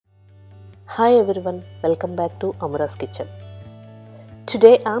Hi everyone, welcome back to Amura's kitchen.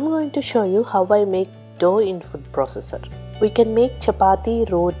 Today I'm going to show you how I make dough in food processor. We can make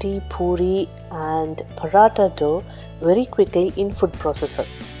chapati, roti, poori and paratha dough very quickly in food processor.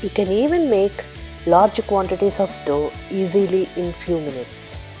 You can even make large quantities of dough easily in few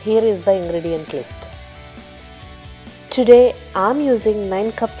minutes. Here is the ingredient list. Today I'm using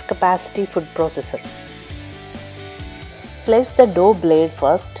 9 cups capacity food processor. Place the dough blade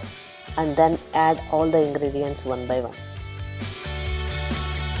first and then add all the ingredients one by one.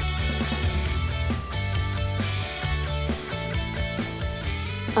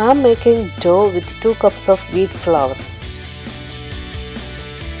 I am making dough with 2 cups of wheat flour.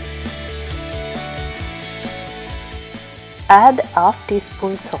 Add half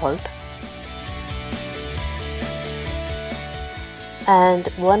teaspoon salt and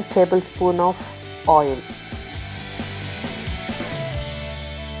 1 tablespoon of oil.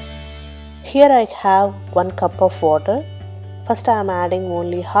 Here I have 1 cup of water. First I am adding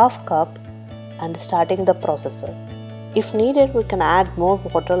only half cup and starting the processor. If needed, we can add more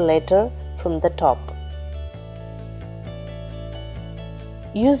water later from the top.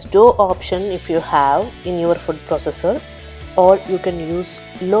 Use dough option if you have in your food processor, or you can use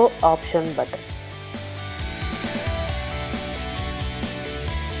low option button.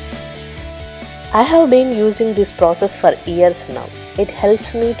 I have been using this process for years now. It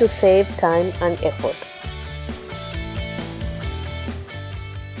helps me to save time and effort.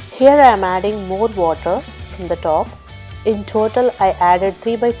 Here I am adding more water from the top. In total I added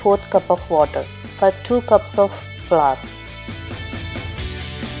 3/4 cup of water for 2 cups of flour.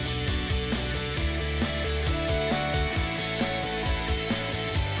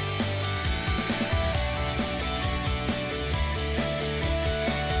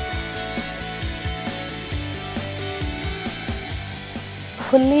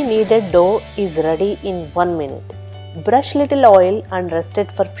 Fully kneaded dough is ready in 1 minute. Brush little oil and rest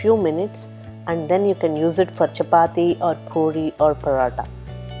it for few minutes and then you can use it for chapati or poori or paratha.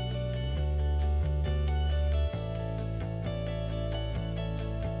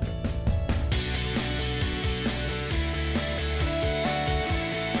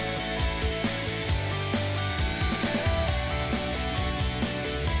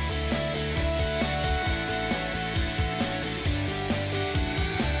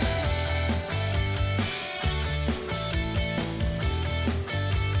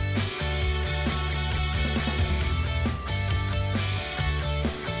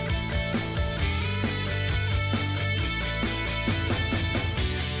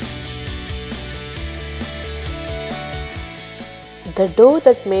 The dough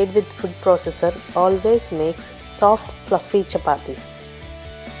that made with food processor always makes soft fluffy chapatis.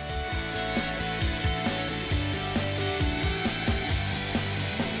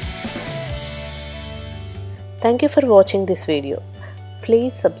 Thank you for watching this video.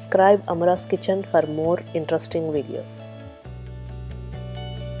 Please subscribe Amura's Kitchen for more interesting videos.